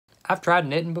I've tried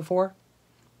knitting before,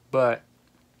 but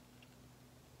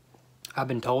I've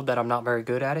been told that I'm not very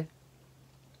good at it.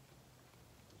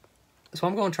 So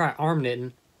I'm going to try arm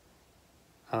knitting.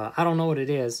 I don't know what it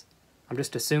is. I'm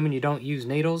just assuming you don't use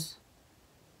needles.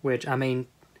 Which, I mean,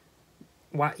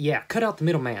 why? Yeah, cut out the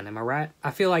middleman, am I right?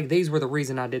 I feel like these were the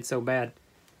reason I did so bad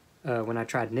when I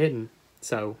tried knitting,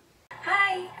 so...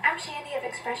 Hi, I'm Shandy of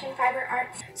Expression Fiber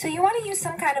Arts. So you want to use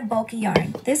some kind of bulky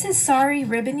yarn. This is Sari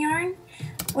ribbon yarn.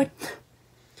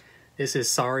 This is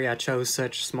Sorry I chose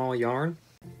such small yarn.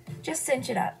 Just cinch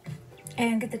it up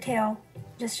and get the tail,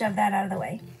 just shove that out of the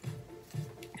way.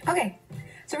 Okay,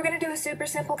 so we're going to do a super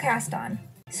simple cast on.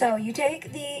 So you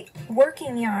take the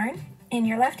working yarn in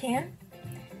your left hand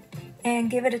and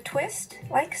give it a twist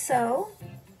like so.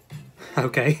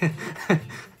 Okay.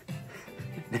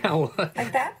 Now what?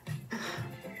 Like that.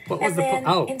 What was and then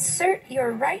oh. insert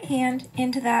your right hand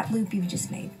into that loop you've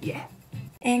just made. Yeah.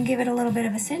 And give it a little bit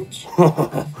of a cinch.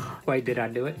 Wait, did I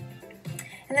do it?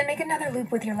 And then make another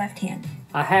loop with your left hand.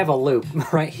 I have a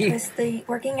loop right here. Twist the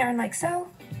working yarn like so,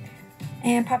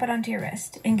 and pop it onto your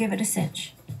wrist, and give it a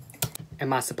cinch.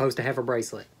 Am I supposed to have a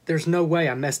bracelet? There's no way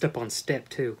I messed up on step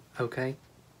 2, okay?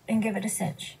 And give it a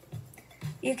cinch.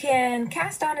 You can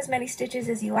cast on as many stitches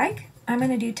as you like. I'm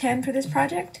going to do 10 for this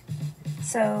project.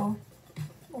 So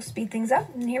we'll speed things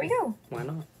up, and here we go. Why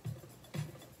not?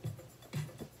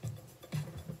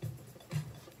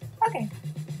 Okay,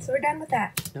 so we're done with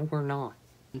that. No, we're not.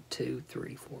 1, 2,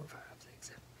 3, 4, 5, 6,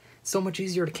 7. It's so much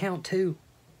easier to count, too.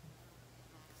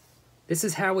 This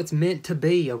is how it's meant to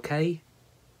be, okay?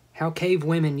 How cave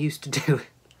women used to do it.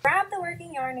 Grab the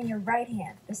working yarn in your right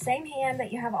hand, the same hand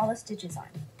that you have all the stitches on.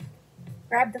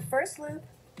 Grab the first loop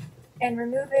and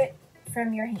remove it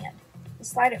from your hand.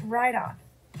 Just slide it right off.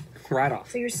 Right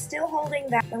off. So you're still holding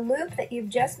that. The loop that you've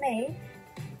just made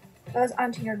goes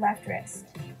onto your left wrist.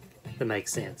 That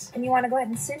makes sense. And you want to go ahead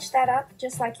and cinch that up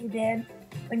just like you did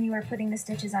when you were putting the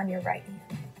stitches on your right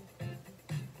hand.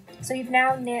 So you've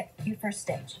now knit your first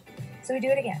stitch. So we do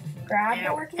it again. Grab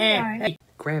the working yarn. Hey.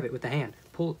 Grab it with the hand.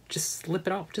 Pull, just slip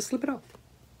it off. Just slip it off.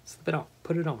 Slip it off.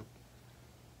 Put it on.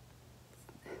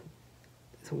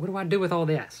 So what do I do with all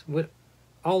this?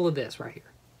 All of this right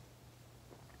here.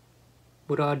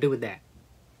 What do I do with that?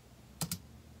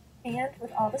 And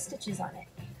with all the stitches on it.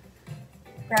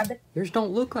 Grab the... Yours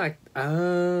don't look like...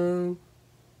 Oh.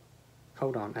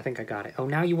 Hold on. I think I got it. Oh,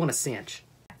 now you want to cinch.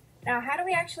 Now, how do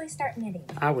we actually start knitting?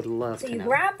 I would love to know. So you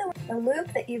grab the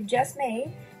loop that you've just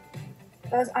made,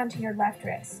 goes onto your left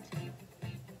wrist.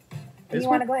 And you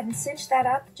want to go ahead and cinch that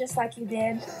up just like you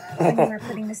did when you were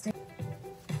putting the stitch.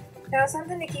 Now,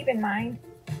 something to keep in mind,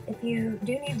 if you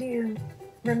do need to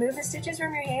remove the stitches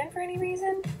from your hand for any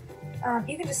reason,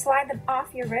 you can just slide them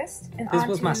off your wrist and this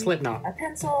onto was my slip knot. A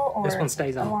pencil or this one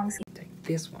stays on. a long sleeve. Take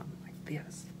this one like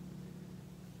this.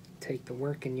 Take the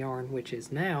working yarn, which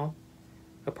is now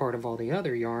a part of all the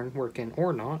other yarn, working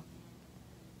or not.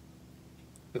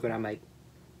 Look what I made.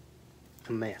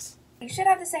 A mess. You should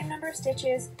have the same number of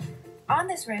stitches on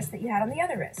this wrist that you had on the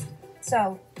other wrist.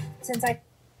 So, since I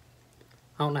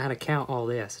don't know how to count all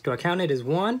this. Do I count it as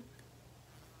 1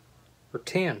 or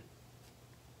 10?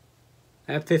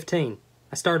 I have 15.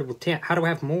 I started with 10. How do I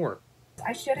have more?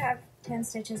 I should have 10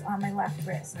 stitches on my left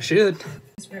wrist. I should.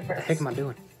 It's What reversed. the heck am I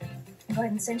doing? Go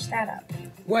ahead and cinch that up.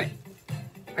 What?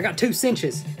 I got 2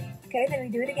 cinches. Okay, then we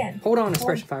do it again. Hold on,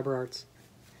 Expression Fiber Arts.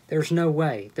 There's no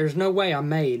way. There's no way I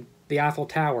made the Eiffel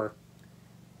Tower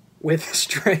with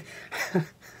straight...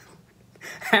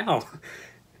 How?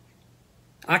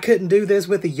 I couldn't do this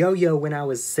with a yo-yo when I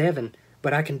was 7,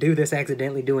 but I can do this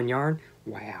accidentally doing yarn?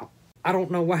 Wow. I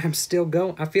don't know why I'm still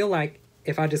going. I feel like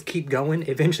if I just keep going,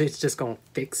 eventually it's just going to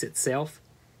fix itself.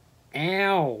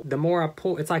 Ow. The more I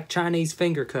pull, it's like Chinese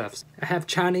finger cuffs. I have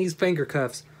Chinese finger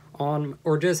cuffs on,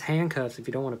 or just handcuffs if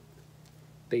you don't want to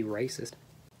be racist.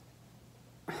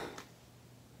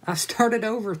 I've started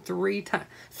over 3 times.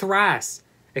 Thrice.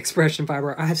 Expression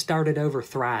Fiber. I have started over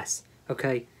thrice.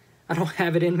 Okay? I don't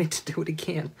have it in me to do it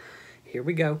again. Here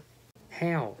we go.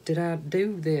 How did I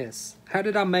do this? How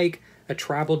did I make a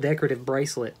tribal decorative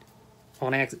bracelet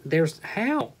on accident? There's...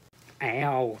 How?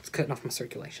 Ow. It's cutting off my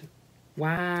circulation.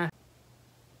 Why?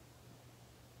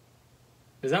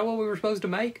 Is that what we were supposed to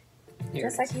make? Here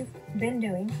Just like you've been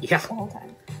doing Yeah. the whole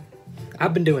time.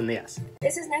 I've been doing this.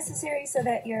 This is necessary so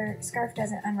that your scarf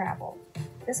doesn't unravel.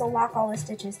 This will lock all the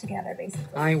stitches together,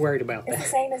 basically. I ain't worried about It's the that.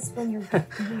 same as when you're...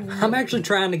 I'm actually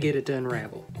trying to get it to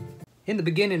unravel. In the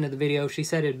beginning of the video, she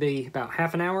said it'd be about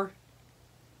half an hour.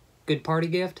 Good party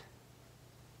gift.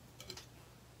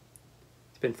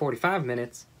 It's been 45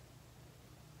 minutes.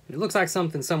 It looks like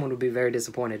something someone would be very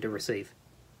disappointed to receive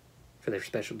for their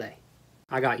special day.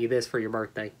 I got you this for your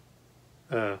birthday.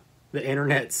 The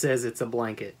internet says it's a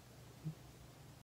blanket.